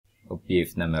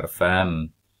uppgift nummer 5.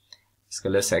 Vi ska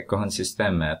lösa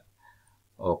ekvationssystemet.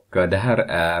 Och det här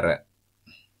är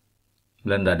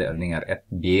blandade övningar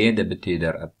 1b. Det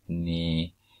betyder att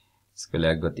ni skulle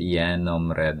ha gått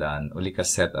igenom redan olika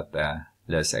sätt att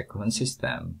lösa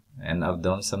ekvationssystem. En av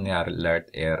dem som ni har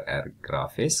lärt er är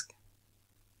grafisk.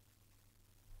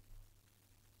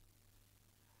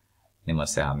 Ni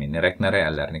måste ha miniräknare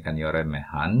eller ni kan göra det med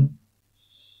hand.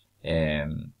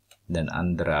 Den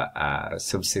andra är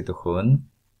substitution.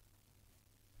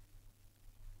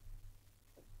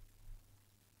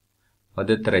 Och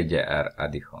det tredje är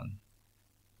addition.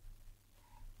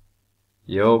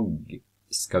 Jag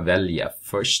ska välja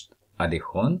först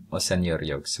addition och sen gör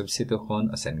jag substitution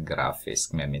och sen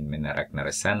grafisk med min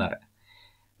miniräknare senare.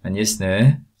 Men just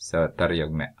nu så tar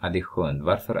jag med addition.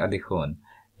 Varför addition?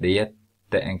 Det är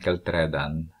jätteenkelt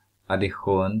redan.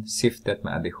 Addition, syftet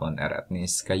med addition är att ni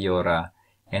ska göra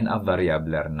en av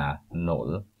variablerna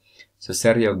 0. Så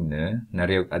ser jag nu, när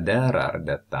jag adderar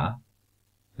detta,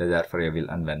 det är därför jag vill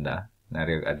använda, när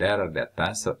jag adderar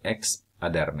detta, så x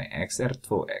adderar med x är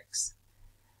 2x.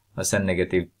 Och sen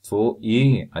negativ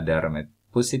 2y adderar med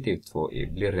positiv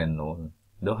 2y blir det 0.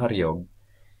 Då har jag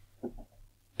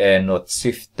något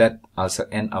syftet, alltså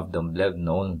en av dem blev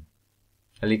 0.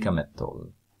 Lika med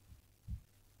 12.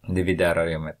 Dividerar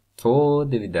jag med 2,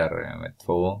 dividerar jag med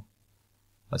 2.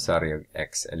 Och så har jag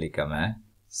x är lika med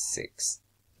 6.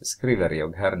 Så skriver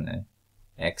jag här nu.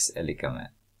 X är lika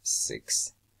med 6.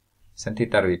 Sen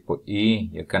tittar vi på y.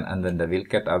 Jag kan använda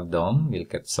vilket av dem,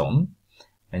 vilket som.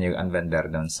 Men jag använder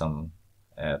den som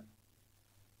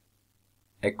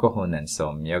ekvationen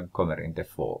som jag kommer inte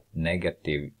få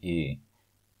negativ y.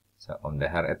 Så om det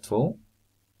här är 2,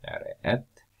 det här är 1.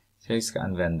 Så jag ska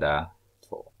använda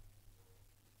 2.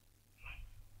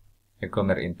 Jag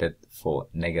kommer inte få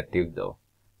negativ då.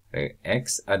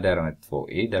 X adderar med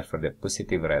 2y, därför det är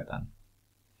positiv redan.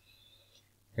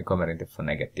 Jag kommer inte få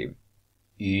negativ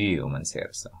y om man ser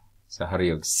så. Så har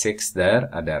jag 6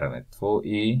 där, adderar med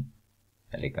 2y.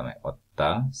 Är lika med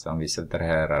 8. Så om vi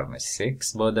subtraherar med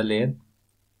 6 båda led.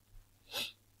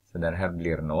 Så den här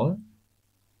blir 0.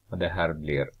 Och det här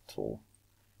blir 2.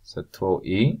 Så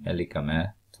 2y är lika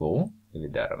med 2.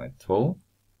 Dividerar med 2.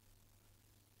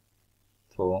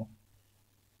 2.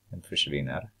 Den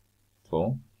försvinner.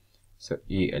 2. Så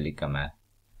y är lika med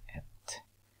 1.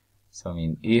 Så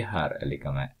min y här är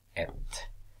lika med 1.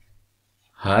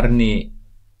 Har ni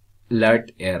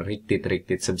lärt er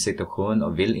riktigt substitution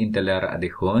och vill inte lära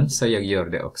addition, så jag gör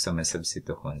det också med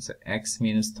substitution. Så x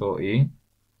minus 2y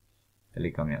är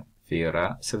lika med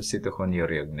 4. Substitution gör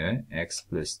jag nu. X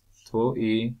plus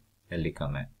 2y är lika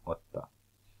med 8.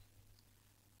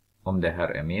 Om det här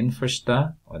är min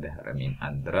första och det här är min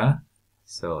andra,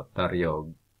 så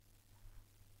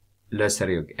löser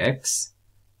jag x.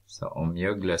 Så om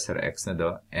jag löser x nu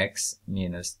då, x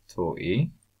minus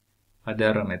 2y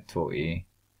adderar med 2y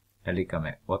är lika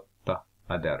med 8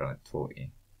 adderar med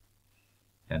 2y.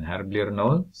 Den här blir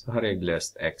 0, så har jag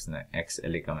löst x nu. X är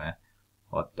lika med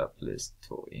 8 plus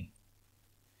 2y.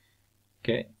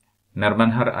 Okej. När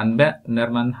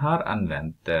man har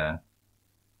använt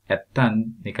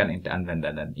ettan, ni kan inte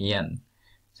använda den igen.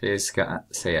 Så jag ska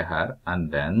säga här,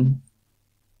 använd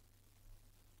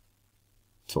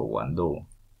 2an då.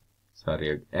 Så har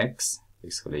jag x.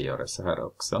 Jag skulle göra så här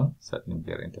också, så att ni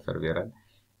blir inte förvirrad.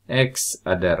 X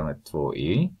adderar med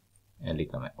 2y är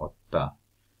lika med 8.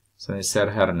 Så ni ser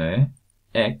här nu,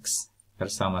 x är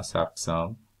samma sak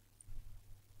som,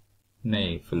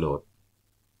 nej förlåt.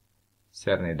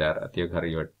 Ser ni där att jag har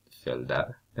gjort fel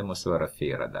där? Det måste vara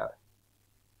 4 där.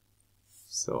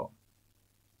 Så.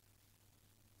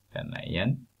 Denna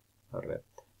igen. Har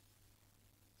rätt.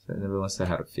 Så det måste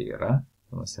här 4.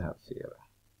 Det måste här 4.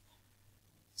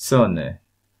 Så nu.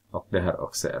 Och det här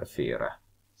också är 4.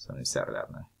 Så ni ser där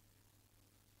nu.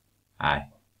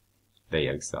 Nej. Det är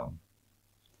jag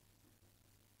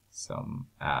som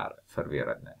är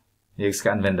förvirrad nu. Jag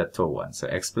ska använda 2. Så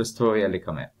x plus 2 är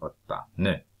lika med 8.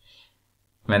 Nu.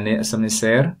 Men som ni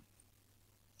ser.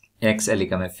 X är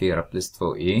lika med 4 plus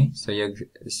 2y. Så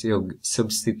jag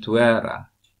substituerar.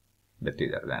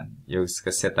 Betyder den. Jag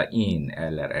ska sätta in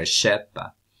eller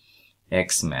ersätta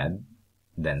x med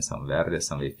den som värde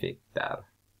som vi fick där.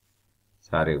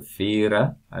 Så har jag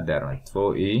 4 adderar med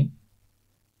 2y.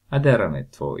 Adderar med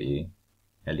 2y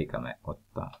är lika med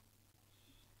 8.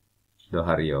 Då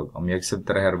har jag, om jag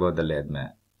subtraherar båda led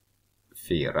med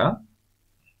 4.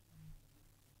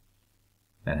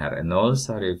 Den här är 0,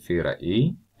 så har jag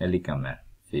 4y är lika med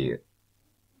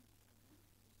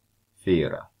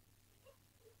 4.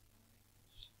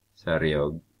 Så har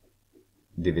jag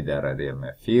dividerar det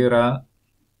med 4.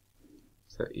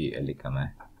 Så y är lika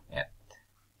med 1.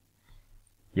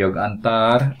 Jag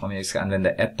antar, om jag ska använda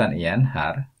ettan igen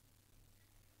här.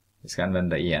 Jag ska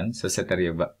använda igen, så sätter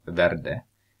jag värde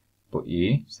på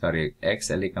y. Så har jag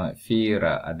x är lika med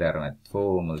 4, adderar med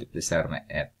 2, multiplicerar med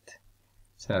 1.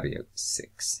 Så har jag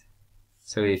 6.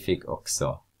 Så vi fick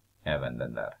också även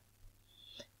den där.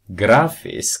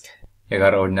 Grafisk. Jag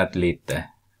har ordnat lite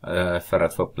för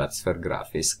att få plats för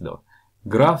grafisk då.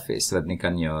 Grafiskt, vad ni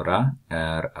kan göra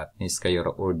är att ni ska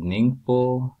göra ordning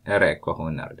på era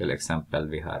ekvationer. Till exempel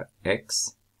vi har x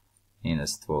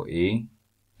minus 2y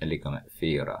är lika med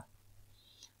 4.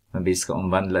 Men vi ska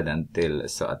omvandla den till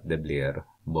så att det blir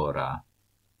bara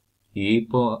y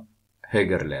på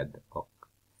högerled och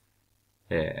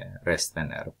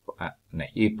resten är på,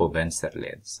 y på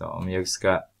vänsterled. Så om jag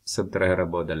ska subtrahera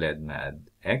båda led med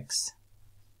x,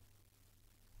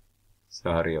 så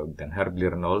har jag, den här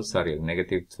blir 0, så har jag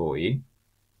negativ 2y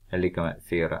är lika med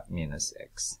 4 minus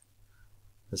x.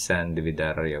 Och sen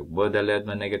dividerar jag båda led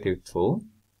med negativ 2.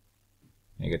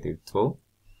 Negativ 2.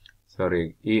 Så har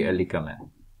jag y är lika med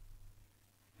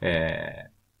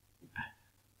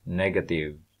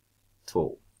negativ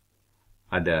 2.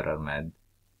 Adderar med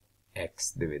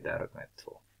x dividerat med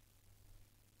 2.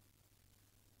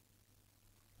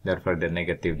 Därför det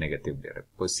negativ blir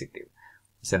positiv.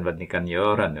 Sen vad ni kan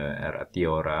göra nu är att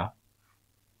göra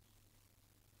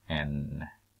en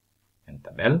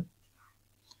tabell.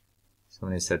 Så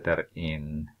ni sätter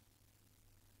in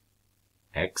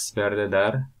x-värde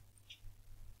där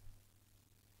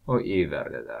och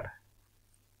y-värde där.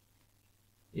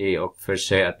 Och för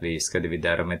sig att vi ska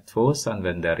dividera med 2 så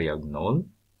använder jag 0,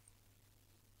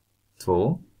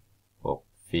 2 och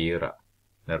 4.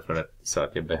 Därför att, så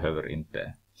att jag behöver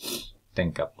inte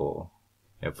tänka på,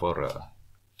 jag får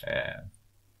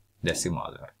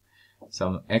decimaler.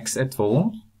 Som x är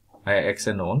 2, x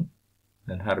är 0,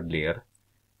 den här blir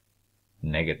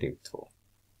negativ 2.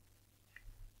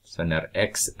 Så när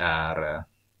x är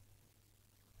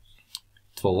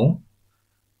 2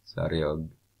 så har jag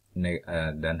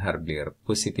den här blir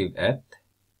positiv 1.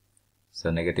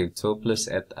 Så negativ 2 plus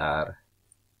 1 är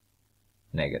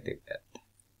negativ 1.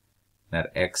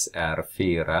 När x är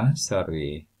 4 så har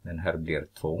vi, den här blir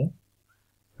 2.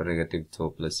 Så negativ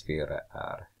 2 plus 4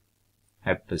 är,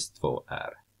 här plus 2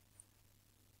 är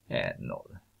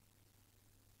 0.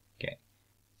 Okej.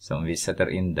 Så om vi sätter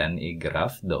in den i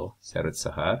graf då ser det ut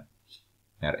så här.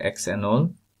 När x är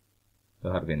 0 då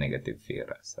har vi negativ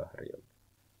 4. Så har jag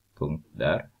punkt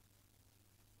där.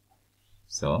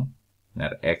 Så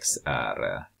när x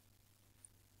är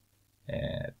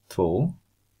 2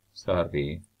 så har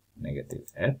vi negativ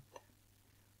 1.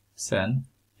 Sen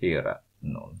 4,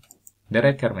 0. Det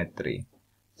räcker med 3.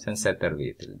 Sen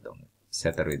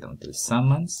sätter vi dem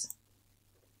tillsammans.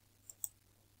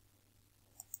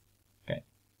 Okej.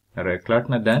 När det är klart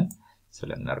med den så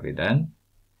lämnar vi den.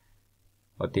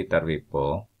 Och tittar vi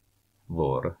på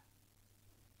vår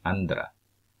andra.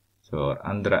 Så vår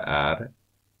andra är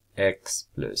x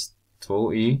plus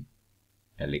 2y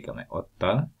är lika med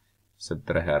 8.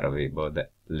 Subtraherar vi både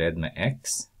led med x.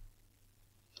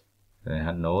 Den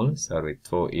här 0 så har vi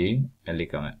 2y är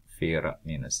lika med 4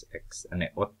 minus x.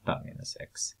 Nej, 8 minus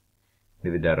x.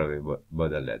 Dividerar vi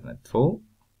båda led med 2.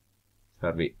 Så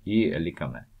har vi y är lika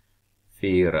med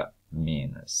 4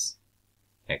 minus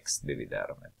x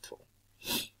dividerar med 2.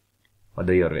 Och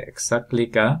då gör vi exakt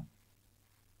lika.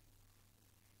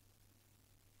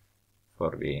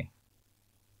 Får vi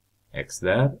x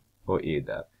där och y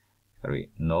där. Så har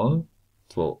vi 0,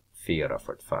 2, 4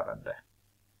 fortfarande.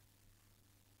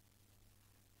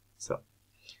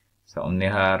 Så om ni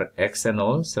har x är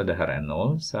 0 så det här är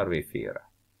 0 så har vi 4.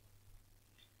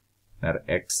 När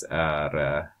x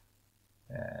är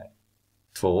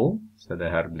 2 så det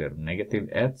här blir negativ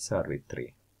 1 så har vi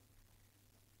 3.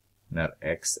 När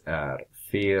x är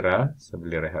 4 så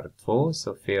blir det här 2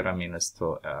 så 4 minus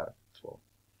 2 är 2.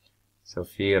 Så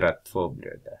 4, 2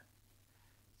 blir det.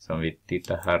 Så om vi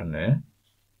tittar här nu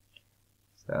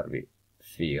så har vi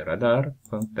 4 där,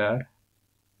 punkt där.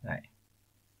 Nej.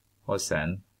 Och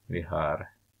sen vi har,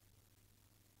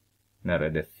 när är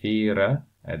det 4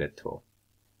 är det 2.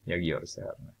 Jag gör så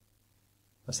här nu.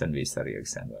 Och sen visar jag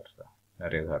sen varför.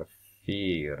 När jag har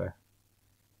 4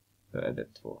 då är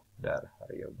det 2. Där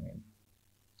har jag min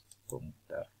punkt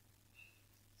där.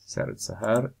 Så ser det så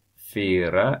här.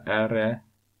 4 är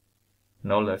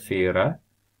 0 är 4.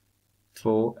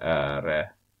 2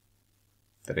 är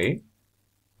 3.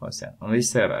 Och sen om vi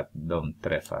ser att de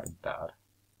träffar där.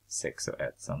 6 och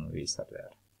 1 som visar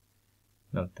där.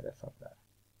 De träffar där.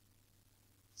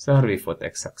 Så har vi fått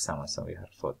exakt samma som vi har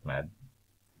fått med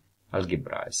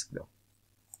algebraisk då.